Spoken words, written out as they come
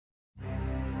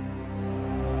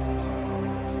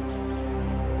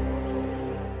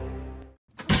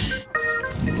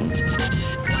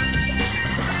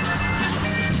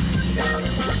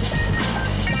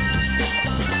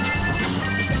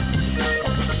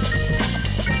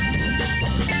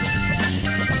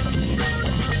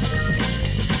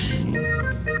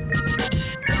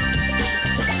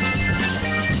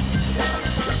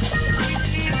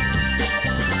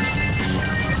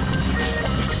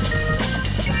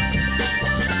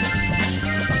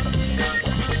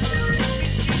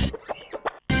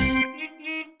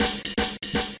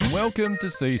Welcome to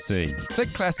CC, the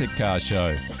Classic Car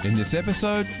Show. In this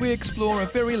episode, we explore a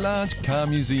very large car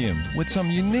museum with some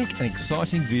unique and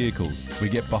exciting vehicles. We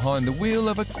get behind the wheel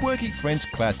of a quirky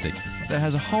French classic that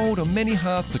has a hold on many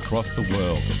hearts across the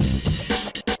world.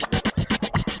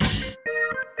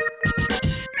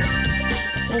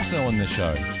 Also on the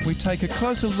show, we take a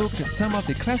closer look at some of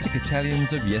the classic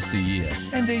Italians of yesteryear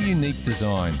and their unique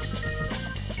design.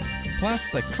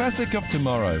 Plus, a classic of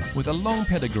tomorrow with a long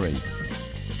pedigree.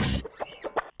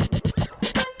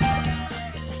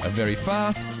 A very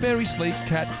fast, very sleek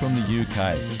cat from the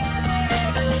UK.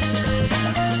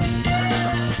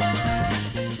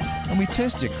 And we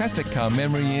test your classic car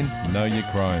memory in Know Your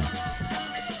Chrome.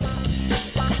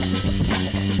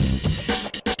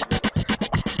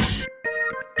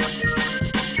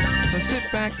 So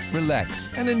sit back, relax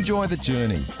and enjoy the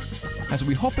journey as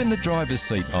we hop in the driver's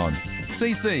seat on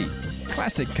CC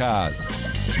Classic Cars.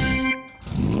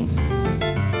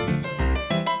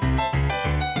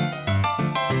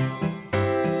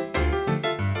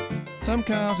 Some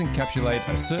cars encapsulate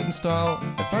a certain style,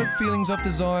 evoke feelings of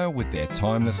desire with their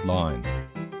timeless lines.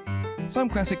 Some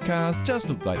classic cars just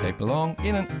look like they belong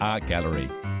in an art gallery.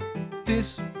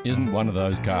 This isn't one of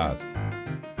those cars.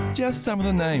 Just some of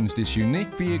the names this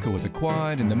unique vehicle has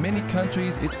acquired in the many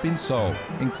countries it's been sold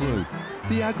include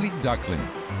the Ugly Duckling,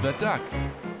 the Duck,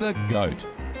 the Goat,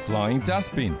 Flying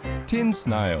Dustbin, Tin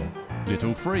Snail,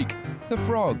 Little Freak, the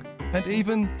Frog, and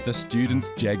even the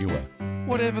Student's Jaguar,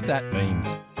 whatever that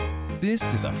means.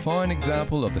 This is a fine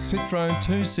example of the Citroën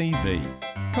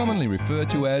 2CV, commonly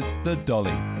referred to as the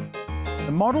Dolly.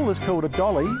 The model is called a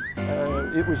Dolly.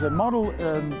 It was a model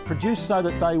produced so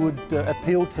that they would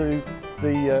appeal to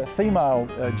the female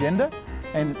gender,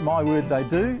 and my word they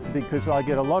do, because I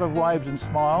get a lot of waves and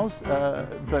smiles,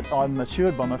 but I'm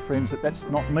assured by my friends that that's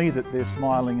not me that they're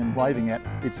smiling and waving at,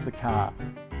 it's the car.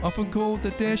 Often called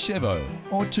the Deux Chevaux,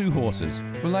 or two horses,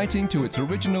 relating to its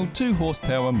original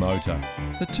 2-horsepower motor.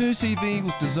 The 2CV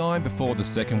was designed before the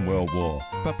Second World War,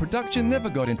 but production never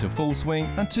got into full swing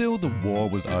until the war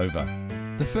was over.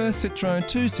 The first Citroën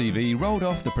 2CV rolled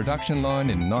off the production line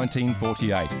in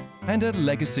 1948, and a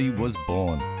legacy was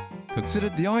born.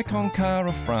 Considered the icon car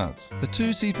of France, the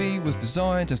 2CV was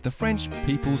designed as the French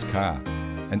people's car,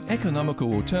 an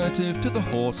economical alternative to the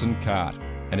horse and cart.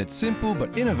 And its simple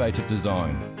but innovative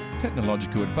design,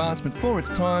 technological advancement for its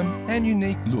time and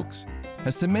unique looks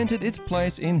has cemented its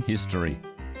place in history,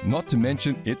 not to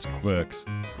mention its quirks.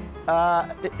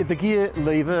 The gear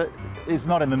lever is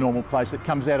not in the normal place. It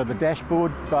comes out of the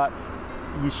dashboard, but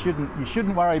you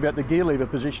shouldn't worry about the gear lever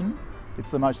position.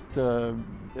 It's the most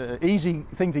easy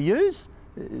thing to use,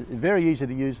 very easy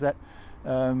to use that.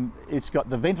 It's got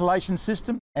the ventilation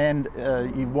system, and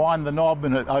you wind the knob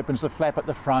and it opens the flap at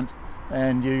the front,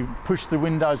 and you push the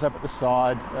windows up at the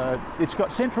side. It's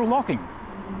got central locking,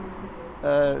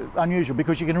 unusual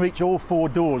because you can reach all 4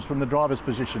 doors from the driver's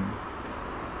position.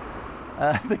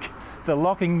 The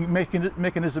locking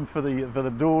mechanism for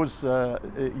the doors,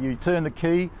 you turn the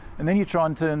key and then you try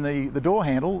and turn the door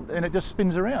handle and it just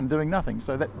spins around doing nothing.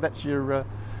 So that's your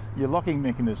locking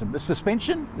mechanism. The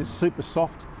suspension is super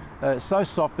soft, so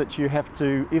soft that you have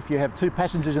to, if you have 2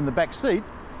 passengers in the back seat,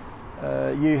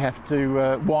 you have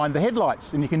to wind the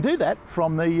headlights, and you can do that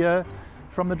from the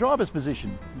driver's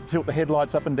position. Tilt the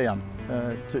headlights up and down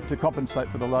to compensate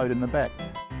for the load in the back.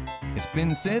 It's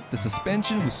been said the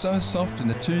suspension was so soft in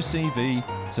the 2CV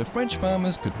so French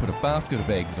farmers could put a basket of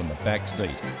eggs on the back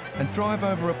seat and drive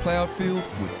over a ploughed field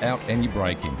without any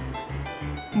braking.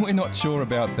 We're not sure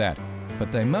about that,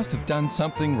 but they must have done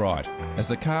something right, as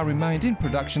the car remained in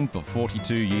production for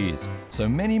 42 years, so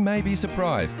many may be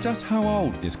surprised just how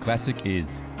old this classic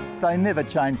is. They never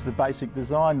changed the basic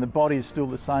design. The body is still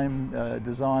the same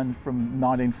design from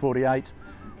 1948.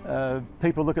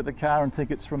 People look at the car and think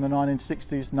it's from the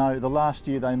 1960s. No, the last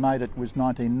year they made it was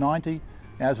 1990.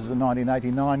 Ours is a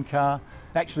 1989 car,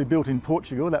 actually built in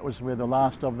Portugal. That was where the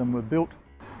last of them were built.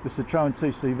 The Citroën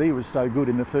 2CV was so good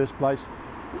in the first place,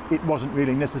 it wasn't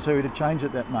really necessary to change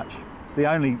it that much. The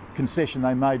only concession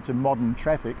they made to modern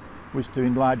traffic was to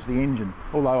enlarge the engine.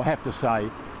 Although I have to say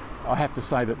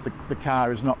that the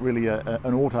car is not really an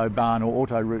autobahn or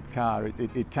auto route car.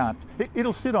 It can't.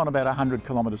 It'll sit on about 100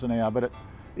 kilometres an hour, but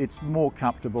it's more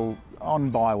comfortable on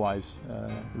byways,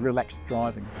 relaxed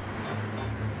driving.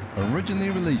 Originally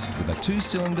released with a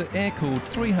 2-cylinder air-cooled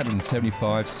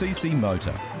 375cc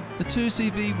motor, the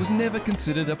 2CV was never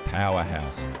considered a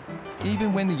powerhouse.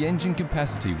 Even when the engine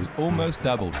capacity was almost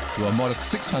doubled to a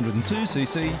modest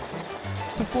 602cc,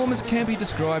 performance can be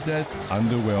described as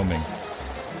underwhelming.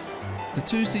 The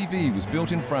 2CV was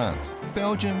built in France,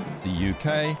 Belgium, the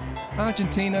UK,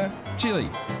 Argentina, Chile,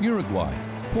 Uruguay,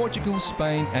 Portugal,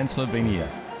 Spain and Slovenia.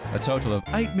 A total of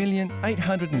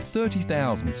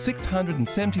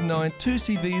 8,830,679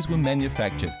 2CVs were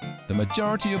manufactured, the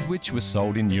majority of which were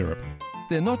sold in Europe.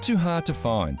 They're not too hard to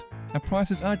find, and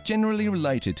prices are generally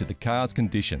related to the car's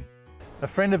condition. A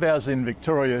friend of ours in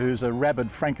Victoria who's a rabid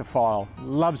Francophile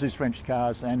loves his French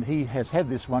cars, and he has had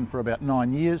this one for about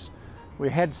 9 years. We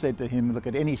had said to him, look,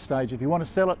 at any stage, if you want to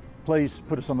sell it, please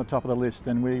put us on the top of the list,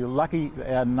 and we're lucky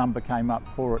that our number came up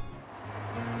for it.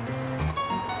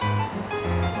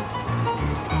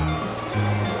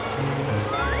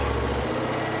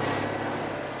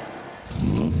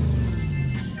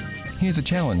 Here's a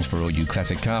challenge for all you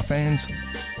classic car fans.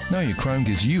 Know Your Chrome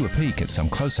gives you a peek at some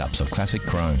close-ups of classic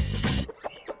chrome.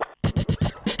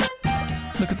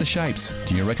 Look at the shapes.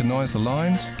 Do you recognise the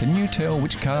lines? Can you tell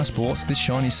which car sports this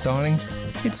shiny styling?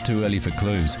 It's too early for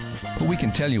clues, but we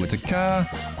can tell you it's a car,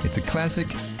 it's a classic,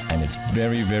 and it's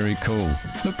very, very cool.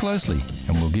 Look closely,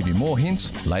 and we'll give you more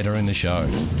hints later in the show.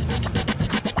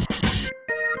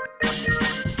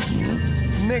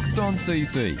 Next on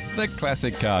CC, the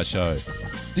Classic Car Show.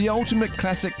 The ultimate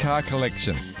classic car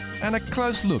collection, and a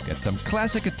close look at some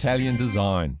classic Italian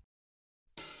design.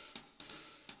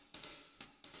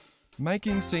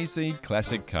 Making CC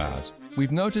classic cars,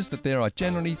 we've noticed that there are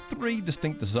generally 3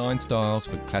 distinct design styles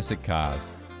for classic cars.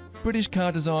 British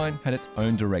car design had its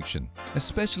own direction,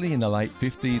 especially in the late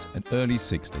 50s and early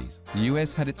 60s. The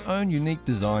US had its own unique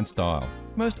design style,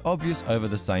 most obvious over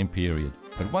the same period.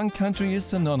 But one country is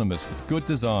synonymous with good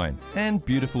design and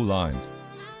beautiful lines.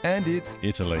 And it's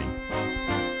Italy.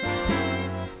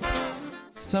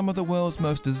 Some of the world's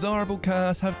most desirable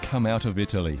cars have come out of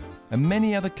Italy, and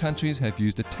many other countries have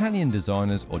used Italian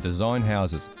designers or design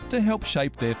houses to help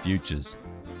shape their futures.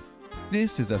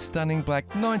 This is a stunning black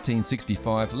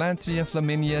 1965 Lancia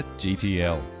Flaminia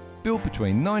GTL. Built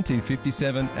between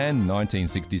 1957 and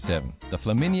 1967, the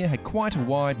Flaminia had quite a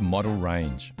wide model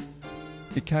range.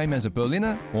 It came as a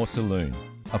Berliner or saloon,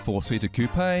 a 4-seater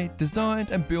coupe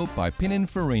designed and built by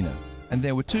Pininfarina, and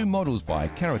there were 2 models by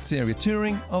Carrozzeria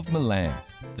Touring of Milan.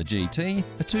 The GT,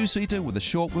 a 2-seater with a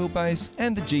short wheelbase,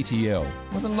 and the GTL,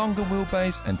 with a longer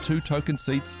wheelbase and 2 token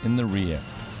seats in the rear.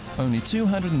 Only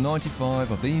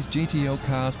 295 of these GTL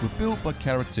cars were built by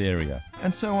Carrozzeria,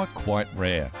 and so are quite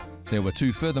rare. There were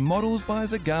 2 further models by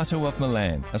Zagato of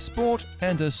Milan, a Sport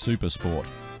and a Super Sport.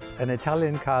 An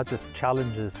Italian car just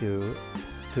challenges you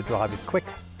to drive it quick,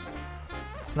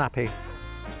 snappy,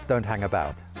 don't hang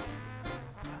about.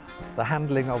 The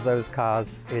handling of those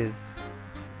cars is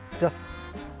just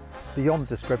beyond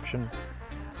description.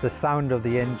 The sound of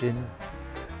the engine,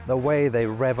 the way they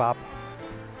rev up,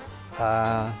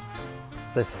 the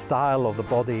style of the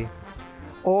body,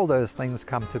 all those things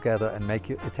come together and make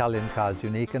Italian cars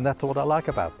unique, and that's what I like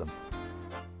about them.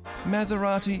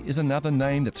 Maserati is another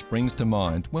name that springs to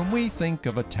mind when we think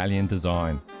of Italian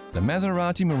design. The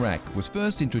Maserati Merak was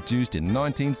first introduced in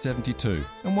 1972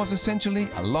 and was essentially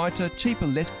a lighter, cheaper,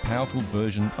 less powerful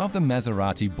version of the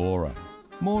Maserati Bora.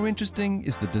 More interesting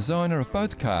is the designer of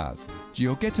both cars.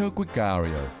 Giorgetto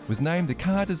Gregario was named the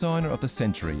car designer of the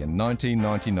century in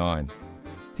 1999.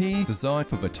 He designed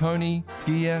for Bertoni,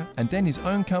 Ghia, and then his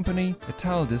own company,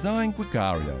 Ital Design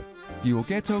Gregario.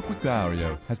 Giorgetto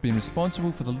Gregario has been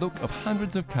responsible for the look of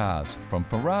hundreds of cars, from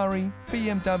Ferrari,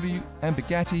 BMW and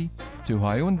Bugatti to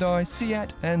Hyundai,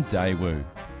 Seat and Daewoo.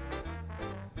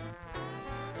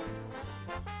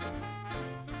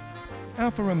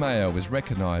 Alfa Romeo is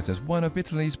recognised as one of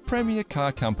Italy's premier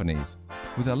car companies.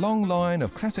 With a long line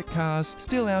of classic cars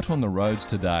still out on the roads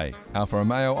today, Alfa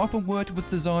Romeo often worked with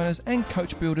designers and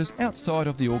coach builders outside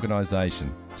of the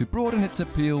organisation to broaden its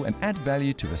appeal and add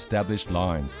value to established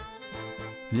lines.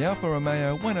 The Alfa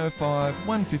Romeo 105,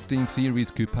 115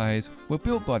 Series Coupes were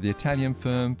built by the Italian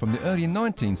firm from the early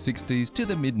 1960s to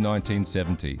the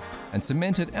mid-1970s and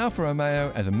cemented Alfa Romeo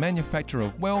as a manufacturer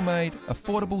of well-made,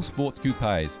 affordable sports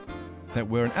coupes that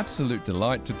were an absolute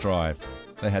delight to drive.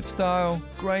 They had style,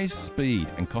 grace, speed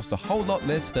and cost a whole lot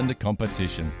less than the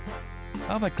competition.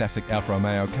 Other classic Alfa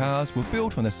Romeo cars were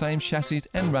built on the same chassis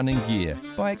and running gear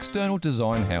by external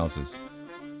design houses.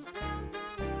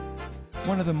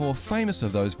 One of the more famous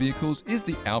of those vehicles is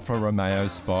the Alfa Romeo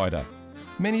Spider.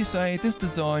 Many say this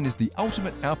design is the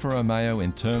ultimate Alfa Romeo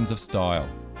in terms of style,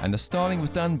 and the styling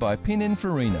was done by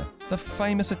Pininfarina, the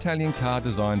famous Italian car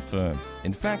design firm.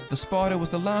 In fact, the Spider was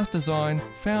the last design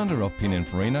founder of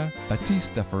Pininfarina,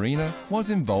 Battista Farina, was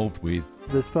involved with.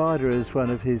 The Spider is one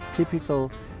of his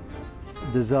typical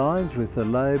designs with the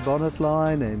low bonnet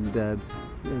line and the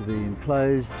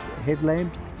enclosed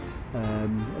headlamps.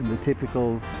 And the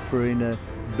typical Farina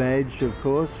badge, of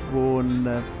course, worn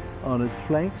on its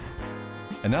flanks.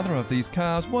 Another of these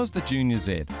cars was the Junior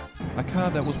Z, a car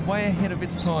that was way ahead of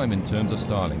its time in terms of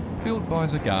styling, built by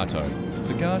Zagato.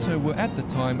 Zagato were at the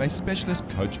time a specialist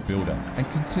coach builder and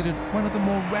considered one of the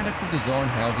more radical design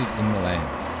houses in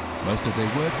Milan. Most of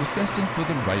their work was destined for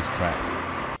the racetrack.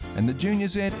 And the Junior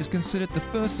Z is considered the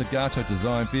first Zagato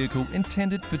design vehicle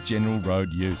intended for general road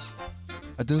use.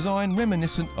 A design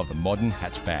reminiscent of the modern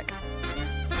hatchback.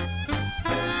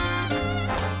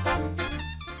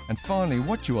 And finally,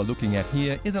 what you are looking at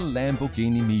here is a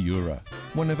Lamborghini Miura,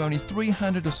 one of only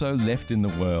 300 or so left in the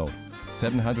world.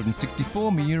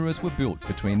 764 Miuras were built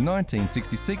between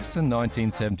 1966 and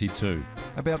 1972,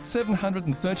 about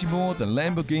 730 more than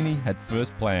Lamborghini had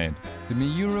first planned. The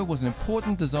Miura was an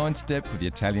important design step for the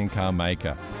Italian car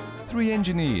maker. Three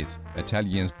engineers,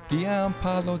 Italians Gian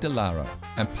Paolo De Lara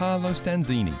and Paolo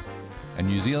Stanzini, and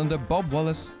New Zealander Bob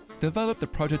Wallace, developed the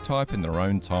prototype in their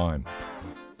own time.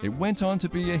 It went on to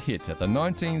be a hit at the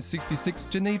 1966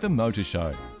 Geneva Motor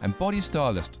Show, and body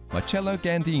stylist Marcello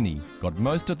Gandini got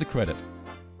most of the credit.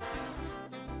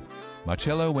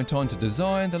 Marcello went on to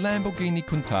design the Lamborghini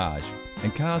Countach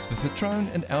and cars for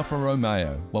Citroën and Alfa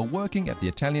Romeo while working at the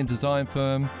Italian design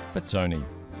firm Bazzoni.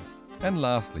 And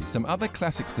lastly, some other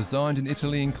classics designed in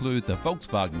Italy include the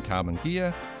Volkswagen Carbon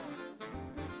Gear,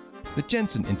 the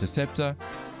Jensen Interceptor,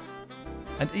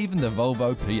 and even the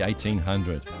Volvo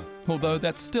P1800. Although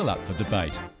that's still up for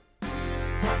debate.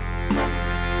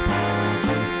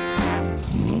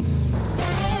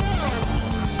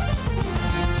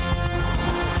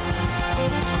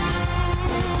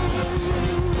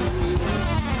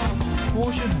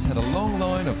 Porsche has had a long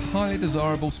line of highly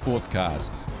desirable sports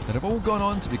cars that have all gone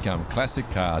on to become classic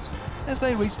cars as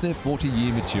they reach their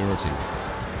 40-year maturity.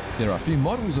 There are a few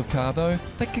models of car though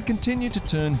that can continue to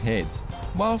turn heads,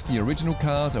 whilst the original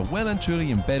cars are well and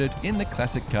truly embedded in the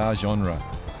classic car genre.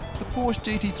 The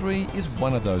Porsche GT3 is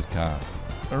one of those cars.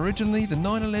 Originally, the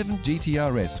 911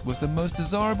 GT-RS was the most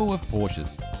desirable of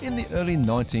Porsches in the early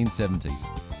 1970s.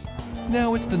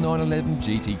 Now it's the 911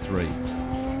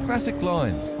 GT3. Classic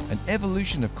lines, an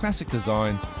evolution of classic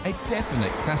design, a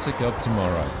definite classic of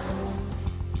tomorrow.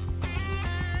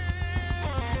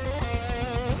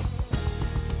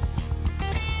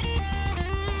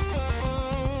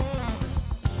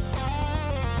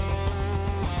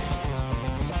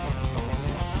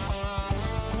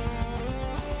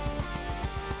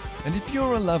 And if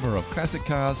you're a lover of classic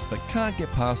cars but can't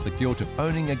get past the guilt of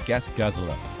owning a gas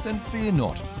guzzler, then fear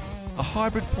not. A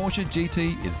hybrid Porsche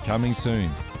GT is coming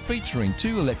soon, featuring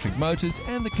 2 electric motors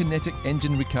and the kinetic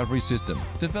engine recovery system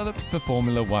developed for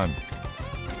Formula One.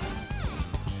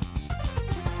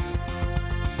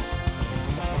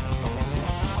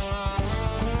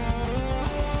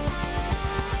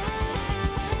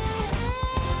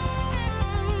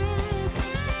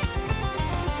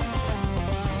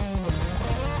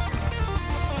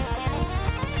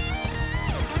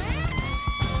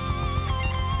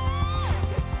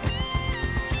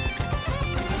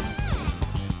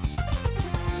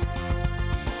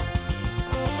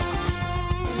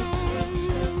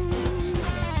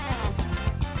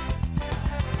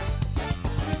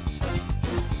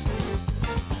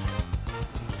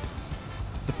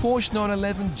 Porsche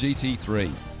 911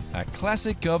 GT3, a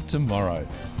classic of tomorrow.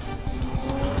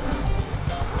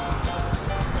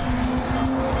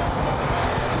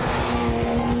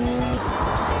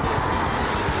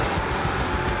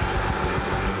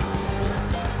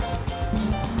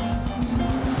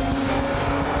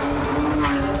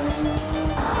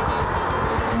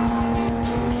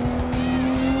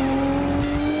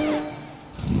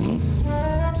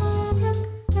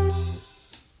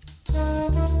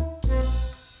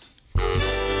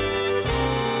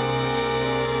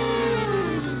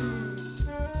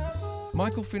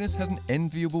 Michael Finnis has an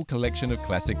enviable collection of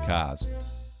classic cars.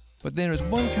 But there is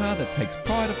one car that takes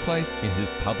pride of place in his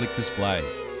public display.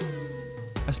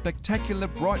 A spectacular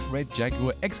bright red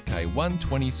Jaguar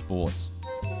XK120 Sports.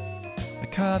 A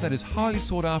car that is highly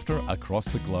sought after across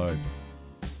the globe.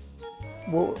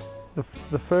 Well, the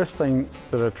first thing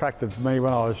that attracted me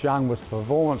when I was young was the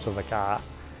performance of the car.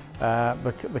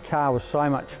 The car was so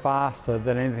much faster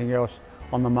than anything else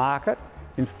on the market.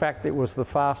 In fact, it was the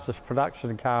fastest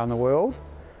production car in the world.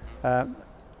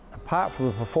 Apart from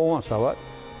the performance of it,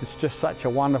 it's just such a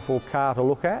wonderful car to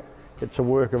look at. It's a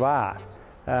work of art.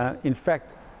 In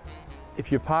fact,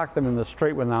 if you parked them in the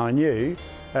street when they were new,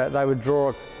 they would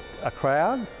draw a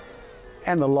crowd,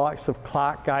 and the likes of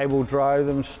Clark Gable drove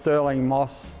them, Sterling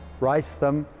Moss raced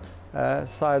them,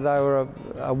 so they were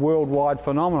a worldwide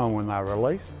phenomenon when they were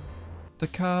released. The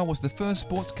car was the first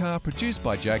sports car produced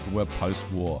by Jaguar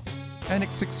post-war, and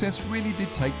its success really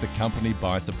did take the company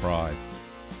by surprise.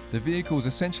 The vehicle is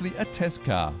essentially a test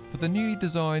car for the newly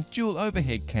designed dual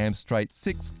overhead cam straight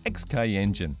 6 XK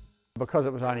engine. Because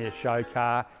it was only a show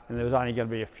car and there was only going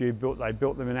to be a few built, they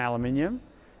built them in aluminium,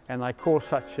 and they caused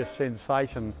such a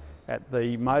sensation at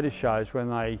the motor shows when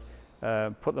they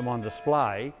put them on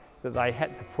display that they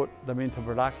had to put them into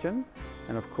production,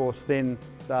 and of course then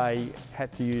they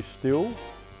had to use steel,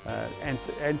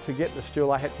 and to get the steel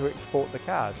they had to export the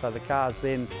cars. So the cars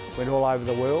then went all over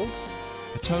the world.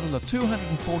 A total of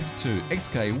 242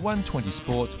 XK120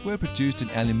 Sports were produced in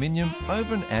aluminium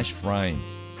over an ash frame.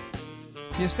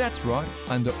 Yes, that's right,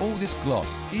 under all this gloss,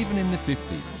 even in the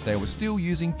 50s, they were still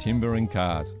using timber in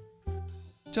cars.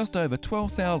 Just over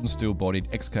 12,000 steel-bodied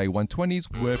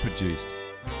XK120s were produced.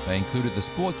 They included the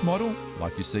sports model,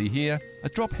 like you see here, a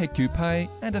drop head coupe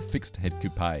and a fixed head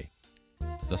coupe.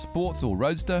 The Sports or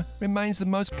Roadster remains the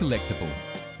most collectible,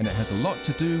 and it has a lot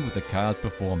to do with the car's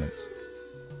performance.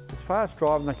 As far as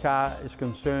driving the car is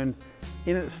concerned,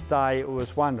 in its day it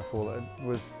was wonderful. It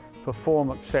was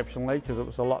performed exceptionally because it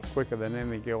was a lot quicker than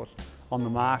anything else on the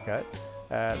market.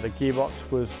 The gearbox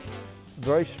was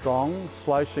very strong,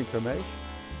 slow synchromesh,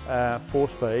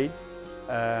 4-speed.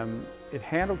 It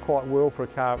handled quite well for a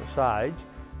car of its age.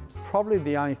 Probably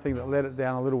the only thing that let it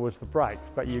down a little was the brakes,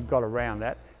 but you got around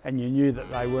that and you knew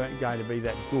that they weren't going to be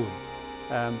that good.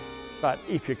 But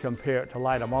if you compare it to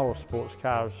later model sports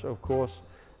cars, of course,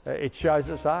 it shows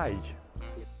its age.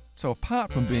 So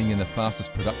apart from being in the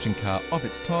fastest production car of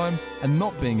its time and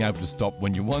not being able to stop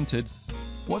when you wanted,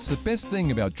 what's the best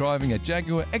thing about driving a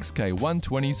Jaguar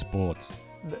XK120 Sports?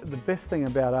 The best thing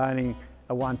about owning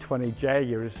a 120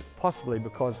 Jaguar is possibly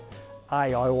because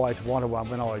I always wanted one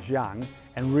when I was young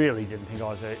and really didn't think I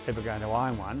was ever going to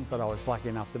own one, but I was lucky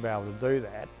enough to be able to do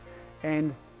that.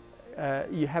 And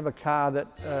you have a car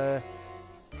that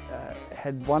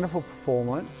had wonderful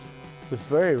performance, was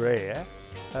very rare,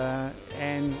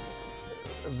 and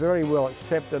very well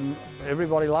accepted, and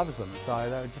everybody loves them, so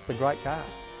they were just a great car.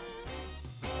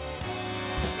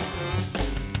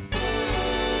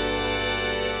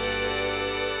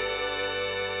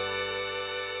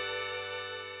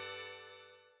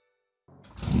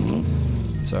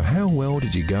 So how well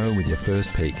did you go with your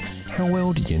first peek? How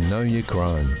well did you know your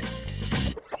chrome?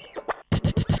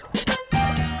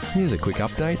 Here's a quick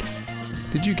update.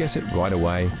 Did you guess it right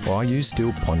away, or are you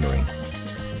still pondering?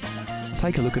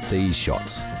 Take a look at these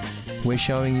shots. We're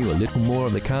showing you a little more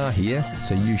of the car here,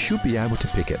 so you should be able to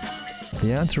pick it.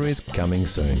 The answer is coming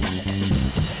soon.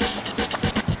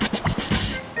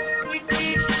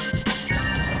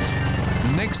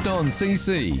 Next on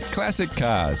CC, Classic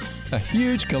Cars, a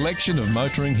huge collection of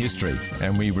motoring history,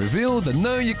 and we reveal the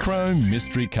Know Your Chrome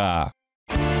mystery car.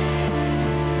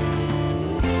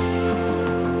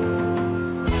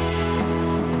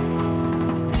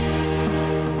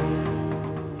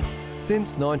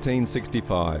 Since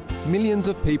 1965, millions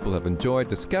of people have enjoyed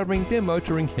discovering their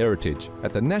motoring heritage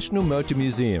at the National Motor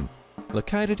Museum,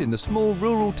 located in the small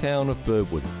rural town of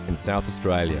Burwood in South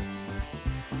Australia.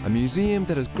 A museum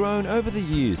that has grown over the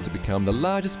years to become the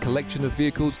largest collection of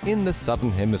vehicles in the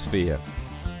Southern Hemisphere.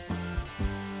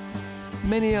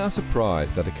 Many are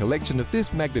surprised that a collection of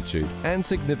this magnitude and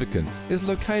significance is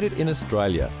located in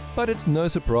Australia, but it's no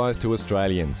surprise to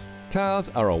Australians. Cars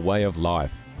are a way of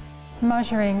life.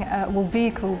 Motoring,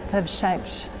 vehicles have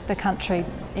shaped the country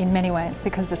in many ways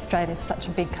because Australia is such a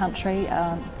big country.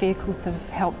 Vehicles have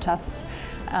helped us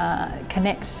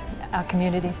connect our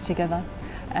communities together.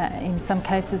 In some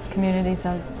cases, communities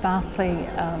are vastly,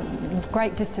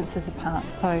 great distances apart,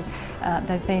 so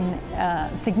they've been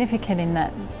significant in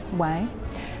that way.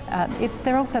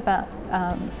 They're also about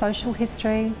social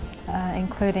history,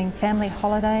 including family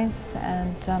holidays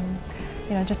and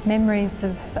just memories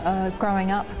of growing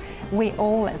up. We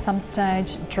all at some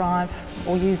stage drive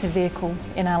or use a vehicle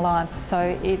in our lives,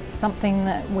 so it's something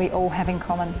that we all have in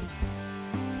common.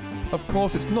 Of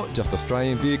course, it's not just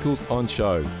Australian vehicles on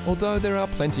show, although there are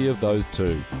plenty of those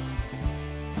too.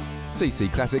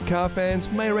 CC Classic Car fans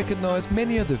may recognise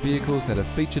many of the vehicles that are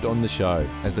featured on the show,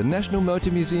 as the National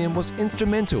Motor Museum was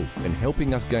instrumental in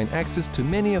helping us gain access to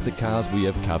many of the cars we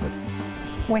have covered.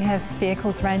 We have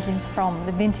vehicles ranging from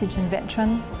the vintage and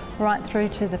veteran right through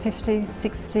to the 50s,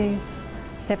 60s,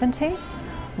 70s.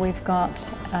 We've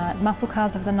got muscle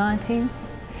cars of the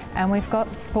 90s, and we've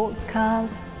got sports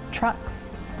cars,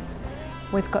 trucks.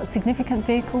 We've got significant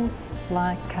vehicles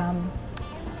like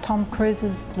Tom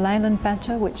Cruise's Leyland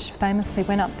Badger, which famously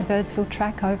went up the Birdsville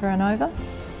track over and over.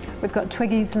 We've got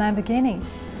Twiggy's Lamborghini.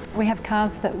 We have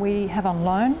cars that we have on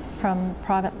loan from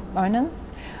private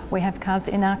owners. We have cars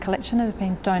in our collection that have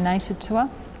been donated to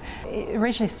us. It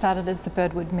originally started as the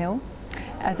Birdwood Mill,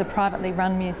 as a privately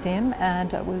run museum,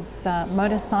 and it was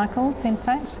motorcycles, in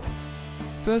fact.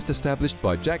 First established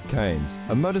by Jack Keynes,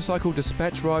 a motorcycle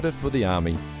dispatch rider for the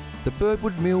Army, the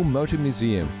Birdwood Mill Motor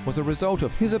Museum was a result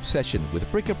of his obsession with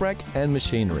bric-a-brac and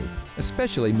machinery,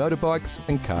 especially motorbikes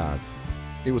and cars.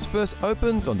 It was first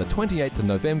opened on the 28th of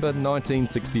November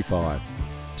 1965.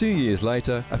 2 years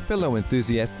later, a fellow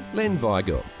enthusiast, Len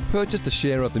Weigel, purchased a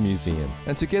share of the museum,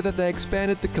 and together they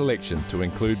expanded the collection to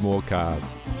include more cars.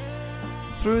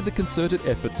 Through the concerted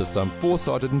efforts of some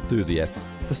foresighted enthusiasts,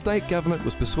 the state government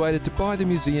was persuaded to buy the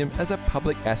museum as a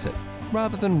public asset,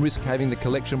 rather than risk having the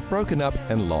collection broken up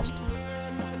and lost.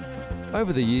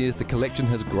 Over the years, the collection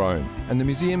has grown, and the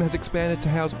museum has expanded to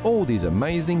house all these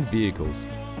amazing vehicles.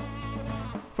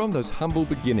 From those humble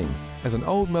beginnings, as an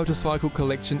old motorcycle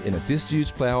collection in a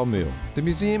disused flour mill, the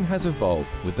museum has evolved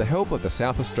with the help of the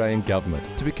South Australian government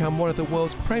to become one of the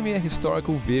world's premier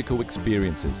historical vehicle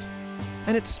experiences.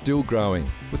 And it's still growing,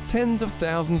 with tens of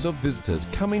thousands of visitors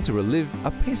coming to relive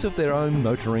a piece of their own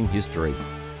motoring history.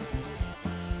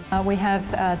 We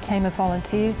have a team of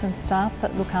volunteers and staff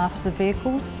that look after the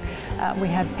vehicles. We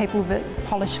have people that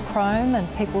polish chrome and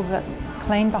people that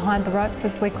clean behind the ropes,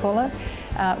 as we call it,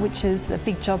 which is a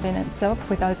big job in itself,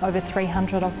 with over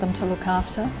 300 of them to look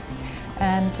after.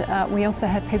 And we also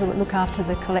have people that look after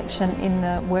the collection in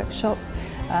the workshop,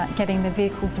 getting the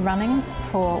vehicles running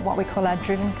for what we call our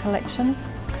driven collection.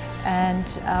 And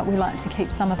we like to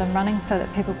keep some of them running so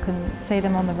that people can see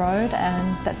them on the road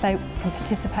and that they can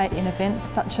participate in events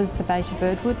such as the Bay to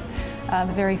Birdwood,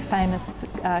 the very famous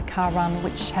car run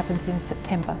which happens in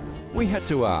September. We had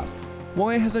to ask,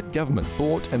 why has a government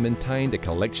bought and maintained a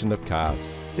collection of cars?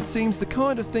 It seems the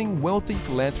kind of thing wealthy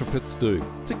philanthropists do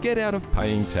to get out of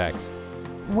paying tax.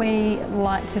 We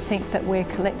like to think that we're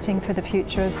collecting for the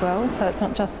future as well, so it's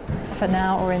not just for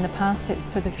now or in the past, it's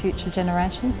for the future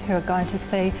generations who are going to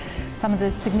see some of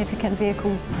the significant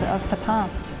vehicles of the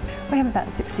past. We have about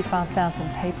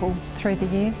 65,000 people through the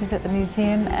year visit the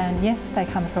museum, and yes, they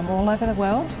come from all over the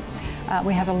world.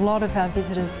 We have a lot of our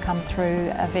visitors come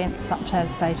through events such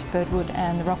as Bay to Birdwood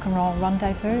and the Rock and Roll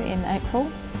Rendezvous in April,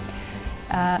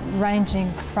 ranging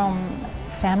from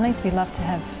families. We love to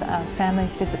have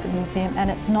families visit the museum, and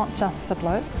it's not just for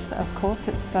blokes, of course,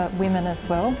 it's for women as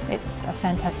well. It's a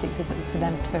fantastic visit for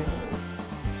them too.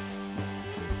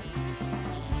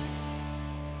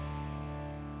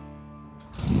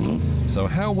 So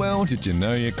how well did you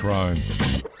know your chrome?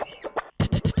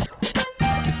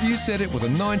 If you said it was a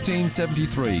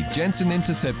 1973 Jensen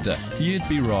Interceptor, you'd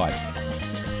be right.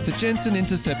 The Jensen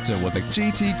Interceptor was a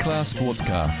GT class sports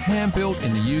car hand-built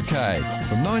in the UK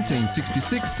from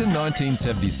 1966 to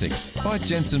 1976 by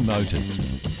Jensen Motors.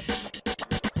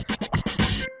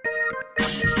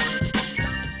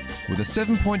 With a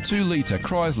 7.2 litre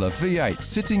Chrysler V8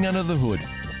 sitting under the hood,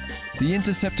 the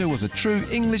Interceptor was a true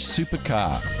English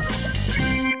supercar.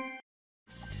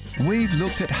 We've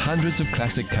looked at hundreds of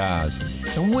classic cars,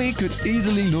 and we could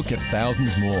easily look at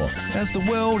thousands more, as the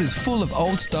world is full of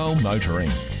old-style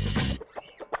motoring.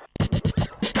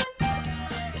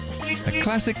 A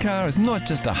classic car is not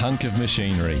just a hunk of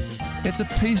machinery, it's a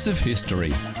piece of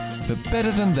history. But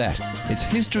better than that, it's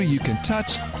history you can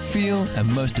touch, feel,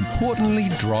 and most importantly,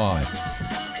 drive.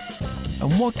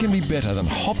 And what can be better than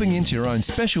hopping into your own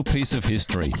special piece of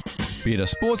history, be it a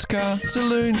sports car,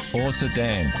 saloon, or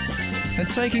sedan, and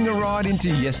taking a ride into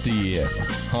yesteryear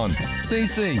on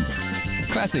CC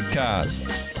Classic Cars.